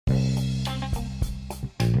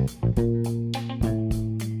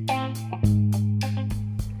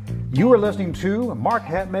You are listening to Mark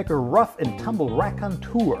Hatmaker Rough and Tumble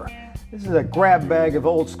Raconteur. This is a grab bag of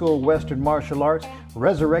old school Western martial arts,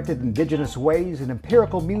 resurrected indigenous ways, and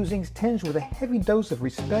empirical musings tinged with a heavy dose of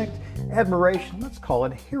respect, admiration, let's call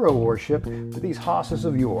it hero worship, for these hosses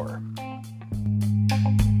of yore.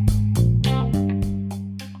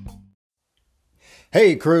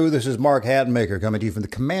 Hey crew, this is Mark Hatmaker coming to you from the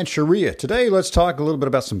Comancheria. Today let's talk a little bit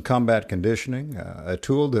about some combat conditioning, a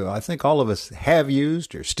tool that I think all of us have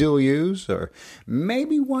used or still use, or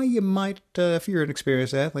maybe why you might, if you're an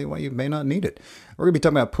experienced athlete, why you may not need it. We're going to be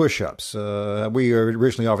talking about push-ups. We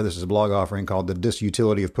originally offered this as a blog offering called The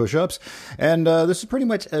Disutility of Push-Ups, and this is pretty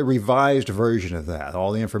much a revised version of that.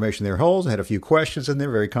 All the information there holds. I had a few questions in there,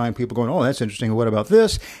 very kind people going, oh, that's interesting, what about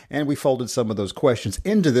this? And we folded some of those questions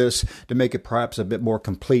into this to make it perhaps a bit more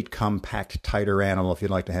complete, compact, tighter animal if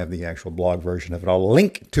you'd like to have the actual blog version of it. I'll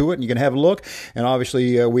link to it and you can have a look. And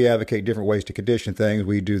obviously, we advocate different ways to condition things.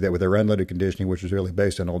 We do that with our unloaded conditioning, which is really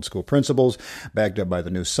based on old school principles, backed up by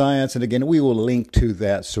the new science. And again, we will link to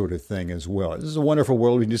that sort of thing as well. This is a wonderful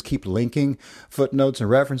world. We can just keep linking footnotes and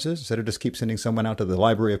references instead of just keep sending someone out to the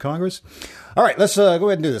Library of Congress. All right, let's go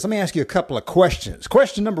ahead and do this. Let me ask you a couple of questions.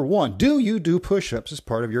 Question number one, do you do push-ups as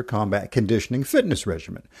part of your combat conditioning fitness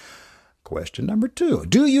regimen? Question number two,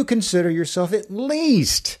 do you consider yourself at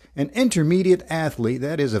least an intermediate athlete,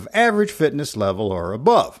 that is of average fitness level or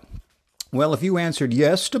above? Well, if you answered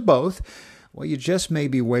yes to both, well, you just may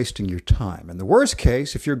be wasting your time. In the worst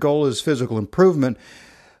case, if your goal is physical improvement,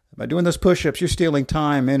 by doing those push-ups, you're stealing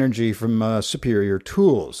time, energy from superior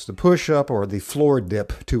tools. The push-up, or the floor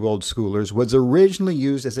dip to old schoolers, was originally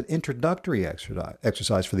used as an introductory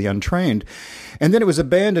exercise for the untrained, and then it was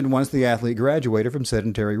abandoned once the athlete graduated from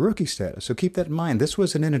sedentary rookie status. So keep that in mind. This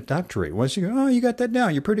was an introductory. Once you go, oh, you got that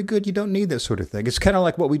down, you're pretty good, you don't need this sort of thing. It's kind of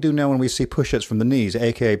like what we do now when we see push-ups from the knees,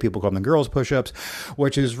 aka people call them the girls' push-ups,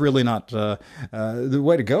 which is really not the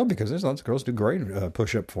way to go, because there's lots of girls do great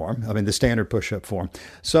push-up form. I mean, the standard push-up form.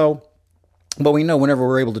 But we know whenever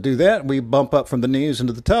we're able to do that, we bump up from the knees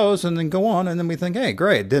into the toes and then go on, and then we think, hey,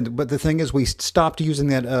 great. But the thing is, we stopped using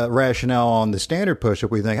that rationale on the standard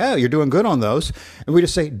push-up. We think, oh, you're doing good on those. And we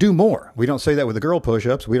just say, do more. We don't say that with the girl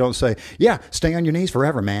push-ups. We don't say, yeah, stay on your knees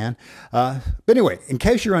forever, man. But anyway, in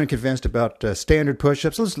case you're unconvinced about standard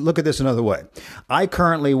push-ups, let's look at this another way. I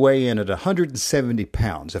currently weigh in at 170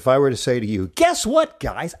 pounds. If I were to say to you, guess what,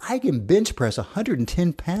 guys? I can bench press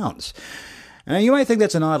 110 pounds. Now, you might think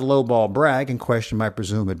that's an odd lowball brag and question my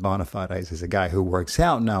presumed bona fides as a guy who works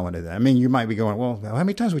out now and then. I mean, you might be going, well, how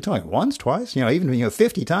many times are we talking? Once, twice? Even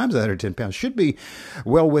 50 times 110 pounds should be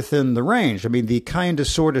well within the range. I mean, the kind of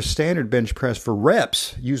sort of standard bench press for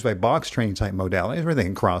reps used by box training type modalities, everything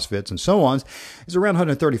in CrossFits and so on, is around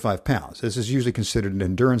 135 pounds. This is usually considered an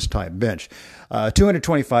endurance type bench.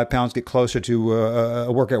 225 pounds get closer to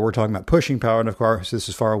a workout we're talking about pushing power. And of course, this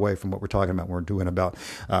is far away from what we're talking about. We're doing about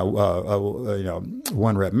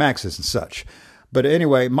one rep maxes and such. But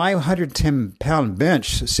anyway, my 110-pound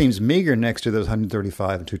bench seems meager next to those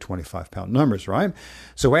 135 and 225-pound numbers, right?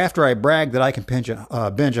 So after I brag that I can bench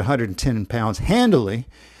 110 pounds handily,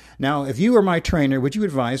 now, if you were my trainer, would you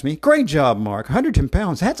advise me, great job, Mark, 110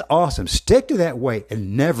 pounds, that's awesome. Stick to that weight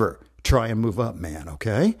and never try and move up, man,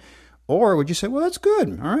 okay? Or would you say, well, that's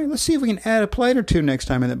good. All right, let's see if we can add a plate or two next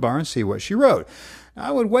time in that bar and see what she wrote.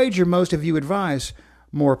 I would wager most of you advise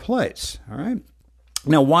more plates, all right?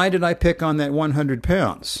 Now, why did I pick on that 100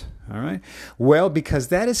 pounds? All right. Well, because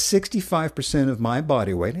that is 65% of my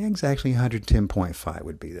body weight. Exactly 110.5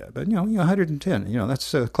 would be that. But, 110,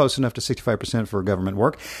 that's close enough to 65% for government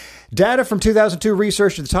work. Data from 2002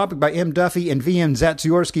 research to the topic by M. Duffy and V.M.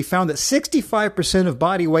 Zatsiorsky found that 65% of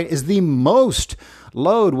body weight is the most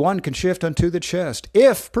load one can shift onto the chest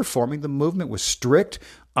if performing the movement with strict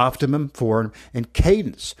optimum form and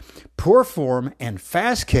cadence. Poor form and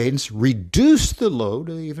fast cadence reduce the load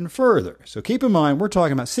even further. So keep in mind, we're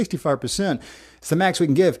talking about 65%. It's the max we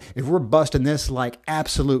can give if we're busting this like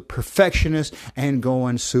absolute perfectionists and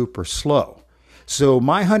going super slow. So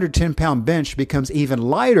my 110-pound bench becomes even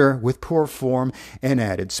lighter with poor form and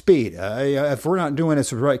added speed. If we're not doing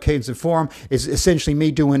this with right cadence and form, it's essentially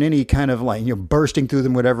me doing any kind of bursting through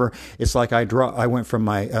them, whatever. It's like I went from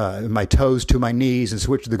my toes to my knees and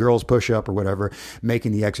switched to the girls push-up or whatever,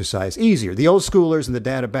 making the exercise easier. The old schoolers and the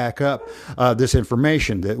data back up this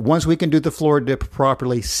information that once we can do the floor dip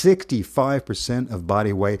properly, 65% of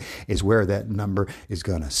body weight is where that number is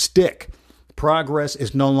going to stick. Progress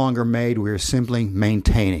is no longer made. We are simply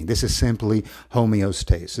maintaining. This is simply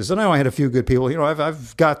homeostasis. I know I had a few good people.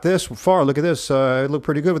 I've got this far. Look at this. I look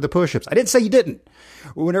pretty good with the push-ups. I didn't say you didn't.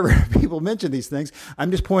 Whenever people mention these things,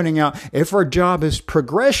 I'm just pointing out if our job is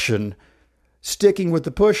progression, sticking with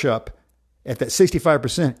the push-up at that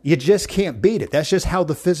 65%, you just can't beat it. That's just how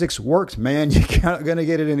the physics works, man. You're not going to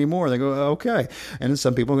get it anymore. They go, okay. And then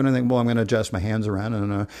some people are going to think, well, I'm going to adjust my hands around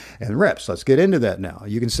and reps. Let's get into that now.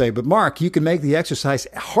 You can say, but Mark, you can make the exercise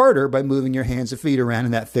harder by moving your hands and feet around,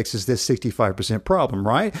 and that fixes this 65% problem,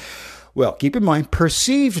 right? Well, keep in mind,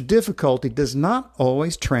 perceived difficulty does not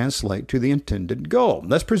always translate to the intended goal.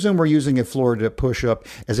 Let's presume we're using a Florida push-up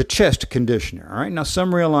as a chest conditioner. All right. Now,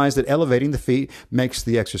 some realize that elevating the feet makes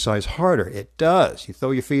the exercise harder. It does. You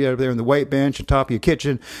throw your feet up there in the weight bench on top of your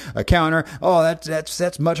kitchen counter. Oh,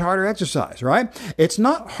 that's much harder exercise, right? It's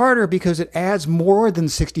not harder because it adds more than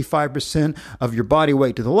 65% of your body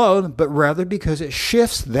weight to the load, but rather because it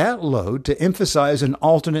shifts that load to emphasize an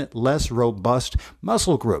alternate, less robust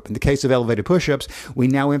muscle group. In the case of elevated push-ups, we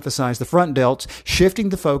now emphasize the front delts, shifting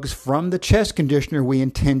the focus from the chest conditioner we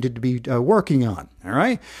intended to be working on. All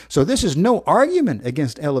right. So this is no argument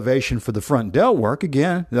against elevation for the front delt work.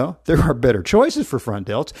 Again, though, there are better choices for front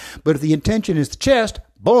delts, but if the intention is the chest,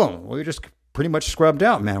 boom, we just pretty much scrubbed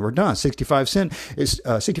out, man. We're done. 65%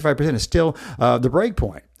 is still the break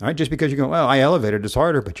point. All right, just because you go, well, I elevated, it's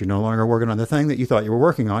harder, but you're no longer working on the thing that you thought you were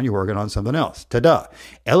working on. You're working on something else. Ta-da.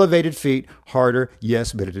 Elevated feet, harder,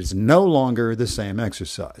 yes, but it is no longer the same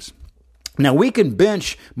exercise. Now, we can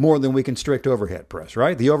bench more than we can strict overhead press,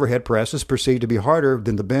 right? The overhead press is perceived to be harder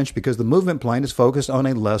than the bench because the movement plane is focused on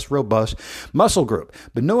a less robust muscle group.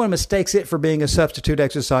 But no one mistakes it for being a substitute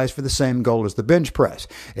exercise for the same goal as the bench press.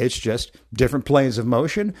 It's just different planes of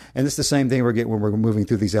motion, and it's the same thing we're getting when we're moving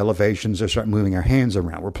through these elevations or start moving our hands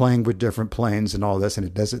around. We're playing with different planes and all this, and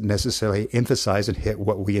it doesn't necessarily emphasize and hit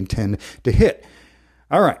what we intend to hit.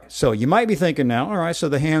 All right, so you might be thinking now, all right, so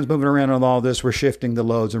the hands moving around on all this, we're shifting the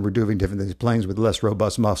loads and we're doing different things, planes with less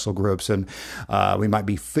robust muscle groups, and we might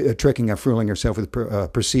be tricking or fooling ourselves with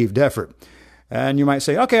perceived effort. And you might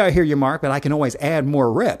say, okay, I hear you, Mark, but I can always add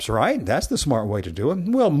more reps, right? That's the smart way to do it.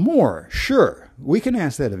 Well, more, sure. We can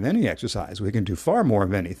ask that of any exercise. We can do far more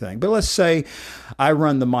of anything. But let's say I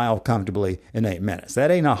run the mile comfortably in 8 minutes.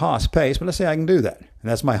 That ain't a Haas pace, but let's say I can do that. And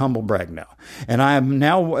that's my humble brag now. And I am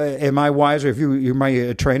now, am I wiser? If you're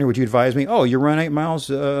my trainer, would you advise me, oh, you run 8 miles,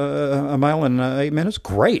 a mile in 8 minutes?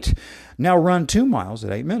 Great. Now run 2 miles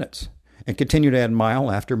at 8 minutes. And continue to add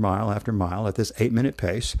mile after mile after mile at this 8-minute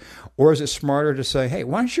pace? Or is it smarter to say, hey,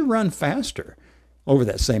 why don't you run faster over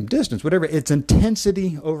that same distance? Whatever. It's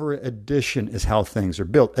intensity over addition is how things are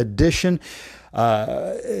built. Addition,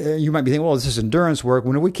 you might be thinking, well, this is endurance work.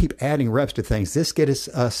 When we keep adding reps to things, this gets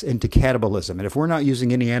us into catabolism. And if we're not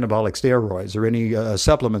using any anabolic steroids or any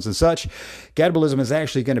supplements and such, catabolism is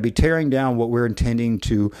actually going to be tearing down what we're intending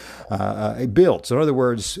to build. So in other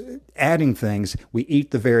words, adding things, we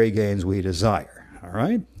eat the very gains we desire. All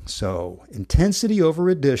right? So intensity over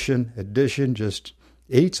addition just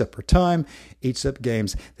eats up our time, eats up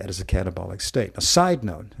games. That is a catabolic state. A side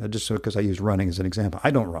note, just because I use running as an example,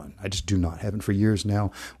 I don't run. I just do not. Haven't for years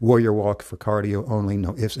now. Warrior walk for cardio only.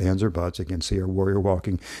 No ifs, ands, or buts. Again, see our warrior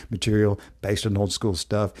walking material based on old school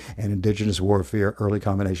stuff and indigenous warfare, early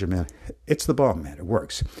combination, man. It's the bomb, man. It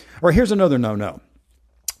works. All right, here's another no-no.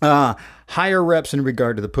 Higher reps in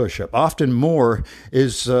regard to the push-up. Often more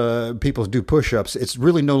is people do push-ups. It's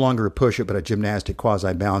really no longer a push-up, but a gymnastic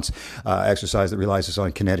quasi-balance exercise that relies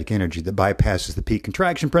on kinetic energy that bypasses the peak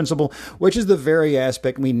contraction principle, which is the very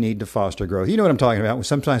aspect we need to foster growth. You know what I'm talking about.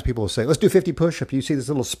 Sometimes people will say, let's do 50 push-ups. You see this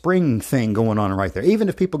little spring thing going on right there. Even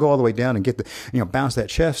if people go all the way down and get the, bounce that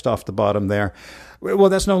chest off the bottom there, well,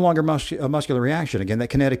 that's no longer a muscular reaction. Again, that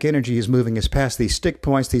kinetic energy is moving us past these stick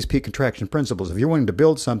points, these peak contraction principles. If you're wanting to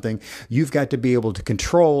build something, you've got to be able to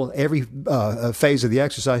control every phase of the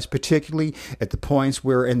exercise, particularly at the points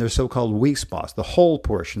where in their so-called weak spots, the whole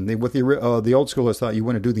portion. What the old schoolers thought you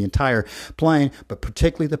want to do the entire plane, but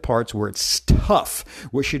particularly the parts where it's tough,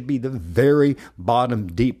 which should be the very bottom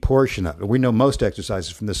deep portion of it. We know most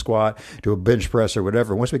exercises from the squat to a bench press or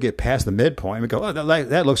whatever. Once we get past the midpoint, we go, oh,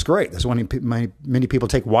 that looks great. That's when many people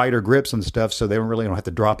take wider grips and stuff, so they don't have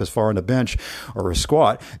to drop as far on the bench or a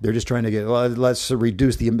squat. They're just trying to get, well, let's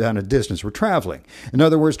reduce the amount of distance we're traveling. In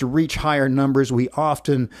other words, to reach higher numbers, we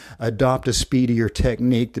often adopt a speedier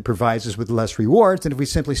technique that provides us with less rewards than if we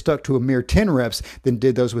simply stuck to a mere 10 reps, then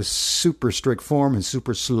did those with super strict form and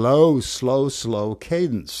super slow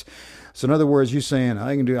cadence. So in other words, you're saying,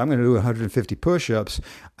 I'm going to do 150 push-ups.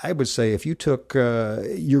 I would say if you took,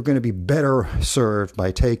 you're going to be better served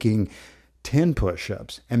by taking 10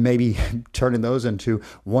 push-ups and maybe turning those into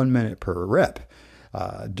 1 minute per rep.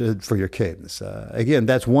 For your cadence. Again,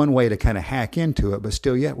 that's one way to kind of hack into it, but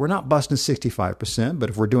still, we're not busting 65%. But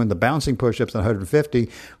if we're doing the bouncing push-ups on 150,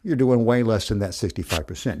 you're doing way less than that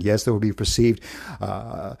 65%. Yes, there will be perceived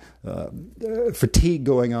fatigue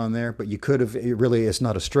going on there, but you could have, it's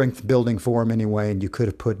not a strength building form anyway, and you could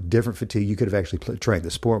have put different fatigue. You could have actually trained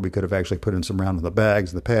the sport. We could have actually put in some round on the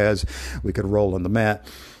bags, the pads. We could roll on the mat.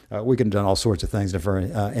 We could have done all sorts of things if our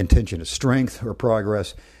intention is strength or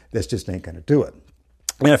progress. This just ain't going to do it.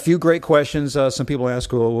 And a few great questions. Some people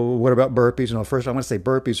ask, well, what about burpees? First, I want to say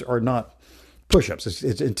burpees are not push-ups.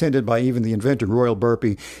 It's intended by even the inventor, Royal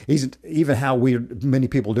Burpee. Even how many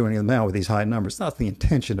people doing it now with these high numbers. It's not the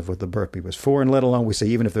intention of what the burpee was for. And let alone we say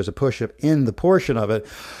even if there's a push-up in the portion of it,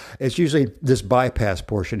 it's usually this bypass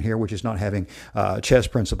portion here, which is not having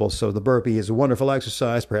chest principles. So the burpee is a wonderful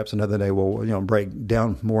exercise. Perhaps another day we'll break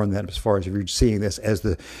down more on that as far as if you're seeing this as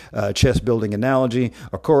the chest building analogy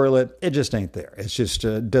or correlate. It just ain't there. It's just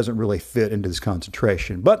doesn't really fit into this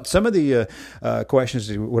concentration. But some of the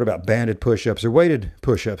questions, what about banded push-ups or weighted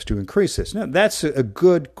push-ups to increase this? Now, that's a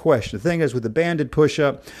good question. The thing is with the banded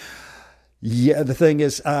push-up, the thing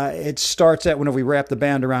is, it starts out whenever we wrap the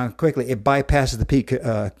band around quickly, it bypasses the peak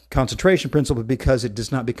concentration principle because it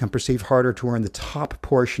does not become perceived harder to earn the top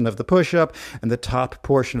portion of the push-up. And the top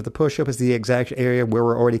portion of the push-up is the exact area where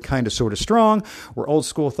we're already kind of sort of strong, where old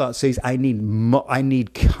school thought says, I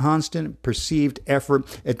need constant perceived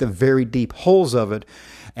effort at the very deep holes of it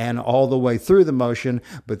and all the way through the motion,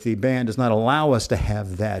 but the band does not allow us to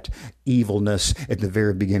have that evilness at the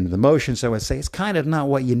very beginning of the motion. So I would say it's kind of not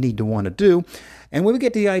what you need to want to do. And when we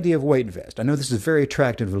get to the idea of weight vest, I know this is very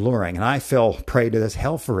attractive and alluring, and I fell prey to this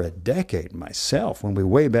hell for a decade myself. When we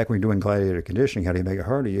way back when we were doing gladiator conditioning, how do you make it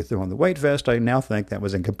harder? You throw on the weight vest. I now think that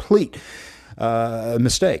was a complete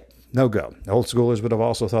mistake. No go. Old schoolers would have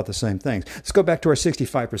also thought the same things. Let's go back to our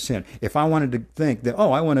 65%. If I wanted to think that,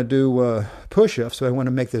 I want to do push-ups, so I want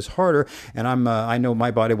to make this harder, and I know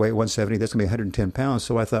my body weight 170, that's going to be 110 pounds,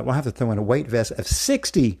 so I thought, I have to throw in a weight vest of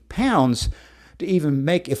 60 pounds to even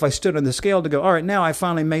make, if I stood on the scale to go, all right, now I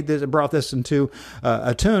finally brought this into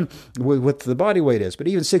a tune with what the body weight is. But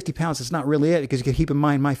even 60 pounds is not really it, because you can keep in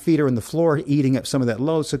mind my feet are on the floor eating up some of that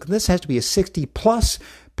load. So this has to be a 60-plus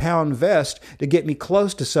pound vest to get me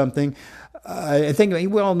close to something. I think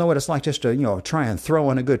we all know what it's like just to, try and throw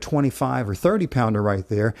in a good 25 or 30 pounder right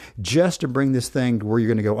there just to bring this thing to where you're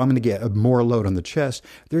going to go, I'm going to get more load on the chest.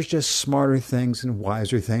 There's just smarter things and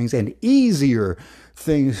wiser things and easier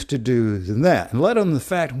things to do than that. And let alone the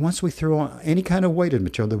fact, once we throw on any kind of weighted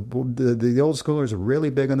material, the old schoolers are really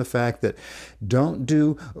big on the fact that don't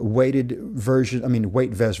do weight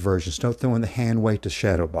vest versions. Don't throw in the hand weight to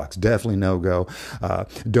shadow box. Definitely no go.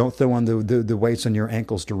 Don't throw on the weights on your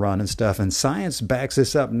ankles to run and stuff. And science backs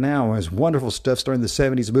this up now as wonderful stuff starting in the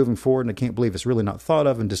 70s moving forward. And I can't believe it's really not thought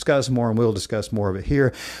of and discussed more. And we'll discuss more of it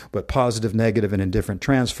here. But positive, negative, and indifferent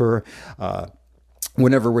transfer.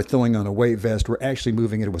 Whenever we're throwing on a weight vest, we're actually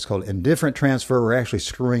moving into what's called indifferent transfer. We're actually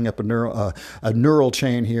screwing up a neural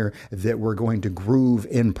chain here that we're going to groove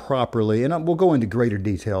in properly. And we'll go into greater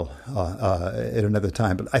detail at another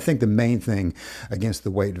time. But I think the main thing against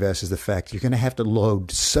the weight vest is the fact you're going to have to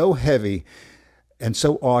load so heavy and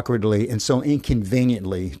so awkwardly and so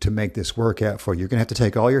inconveniently to make this work out for you. You're going to have to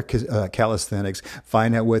take all your calisthenics,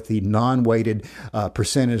 find out what the non-weighted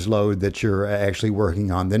percentage load that you're actually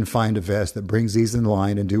working on, then find a vest that brings these in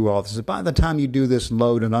line and do all this. By the time you do this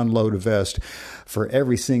load and unload a vest for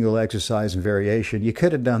every single exercise and variation, you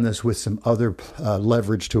could have done this with some other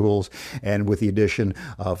leverage tools and with the addition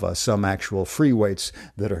of some actual free weights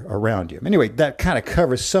that are around you. Anyway, that kind of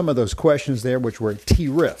covers some of those questions there, which were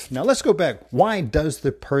T-riff. Now let's go back. Why does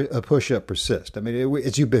the push-up persist? I mean,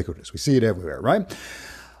 it's ubiquitous. We see it everywhere, right?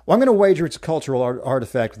 Well, I'm going to wager it's a cultural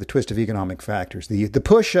artifact with a twist of economic factors. The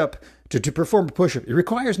push-up, to perform a push-up, it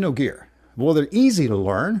requires no gear. Well, they're easy to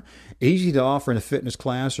learn, easy to offer in a fitness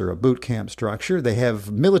class or a boot camp structure. They have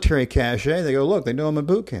military cachet. They go, look, they know them in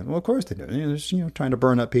boot camp. Well, of course they do. They're just, trying to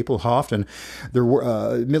burn up people Hoft, and their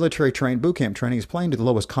military trained boot camp training is playing to the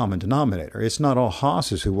lowest common denominator. It's not all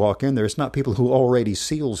hosses who walk in there. It's not people who already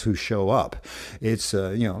SEALs who show up. It's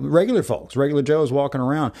regular folks, regular Joes walking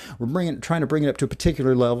around. We're trying to bring it up to a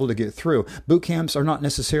particular level to get through. Boot camps are not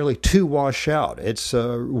necessarily to wash out. It's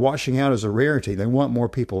washing out is a rarity. They want more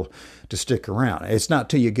people to stick around. It's not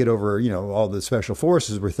till you get over, all the special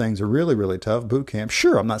forces where things are really, really tough. Boot camp,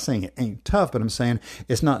 sure, I'm not saying it ain't tough, but I'm saying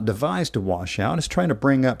it's not devised to wash out. It's trying to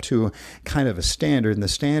bring up to kind of a standard, and the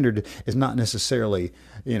standard is not necessarily,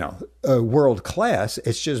 world class.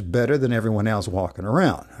 It's just better than everyone else walking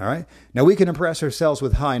around. All right. Now we can impress ourselves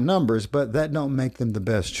with high numbers, but that don't make them the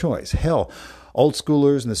best choice. Hell, old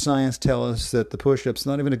schoolers and the science tell us that the push-up's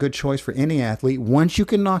not even a good choice for any athlete once you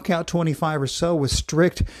can knock out 25 or so with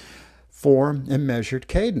strict form and measured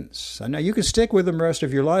cadence. Now, you can stick with them the rest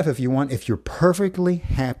of your life if you want. If you're perfectly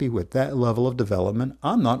happy with that level of development,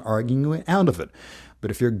 I'm not arguing you out of it. But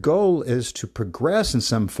if your goal is to progress in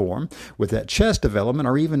some form with that chest development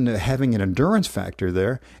or even having an endurance factor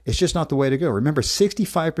there, it's just not the way to go. Remember,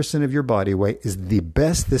 65% of your body weight is the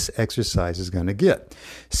best this exercise is going to get.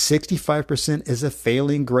 65% is a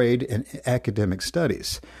failing grade in academic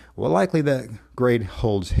studies. Well, likely that grade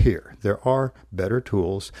holds here. There are better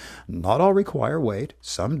tools. Not all require weight.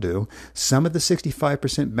 Some do. Some of the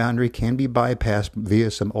 65% boundary can be bypassed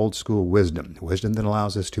via some old school wisdom. Wisdom that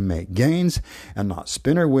allows us to make gains and not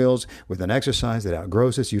spin our wheels with an exercise that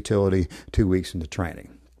outgrows its utility 2 weeks into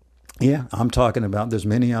training. Yeah, I'm talking about, there's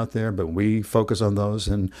many out there, but we focus on those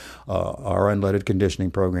in our unleaded conditioning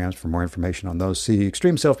programs. For more information on those, see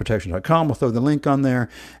extremeselfprotection.com. We'll throw the link on there,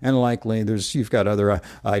 and likely you've got other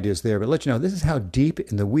ideas there. But let you know, this is how deep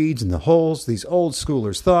in the weeds and the holes these old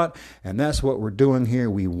schoolers thought, and that's what we're doing here.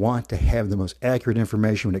 We want to have the most accurate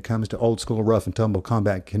information when it comes to old school rough and tumble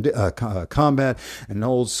combat and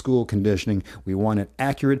old school conditioning. We want it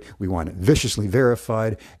accurate. We want it viciously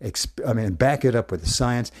verified. Back it up with the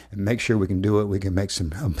science and make sure we can do it. We can make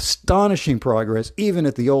some astonishing progress, even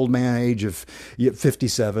at the old man age of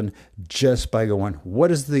 57, just by going, what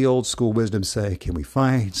does the old school wisdom say? Can we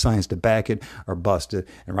find science to back it or bust it?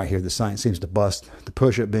 And right here, the science seems to bust the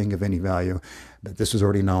push-up being of any value. But this was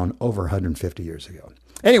already known over 150 years ago.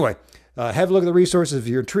 Anyway, have a look at the resources. If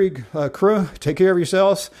you're intrigued, crew, take care of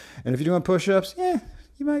yourselves. And if you're doing push-ups,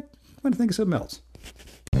 you might want to think of something else.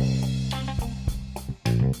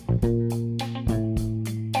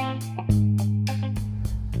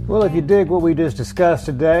 Well, if you dig what we just discussed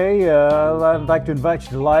today, I'd like to invite you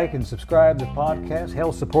to like and subscribe to the podcast.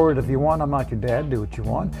 Hell, support it if you want. I'm not your dad. Do what you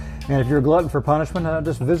want. And if you're a glutton for punishment,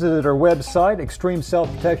 just visit our website,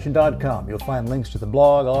 extremeselfprotection.com. You'll find links to the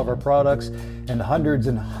blog, all of our products, and hundreds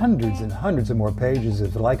and hundreds and hundreds of more pages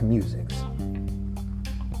of like musics.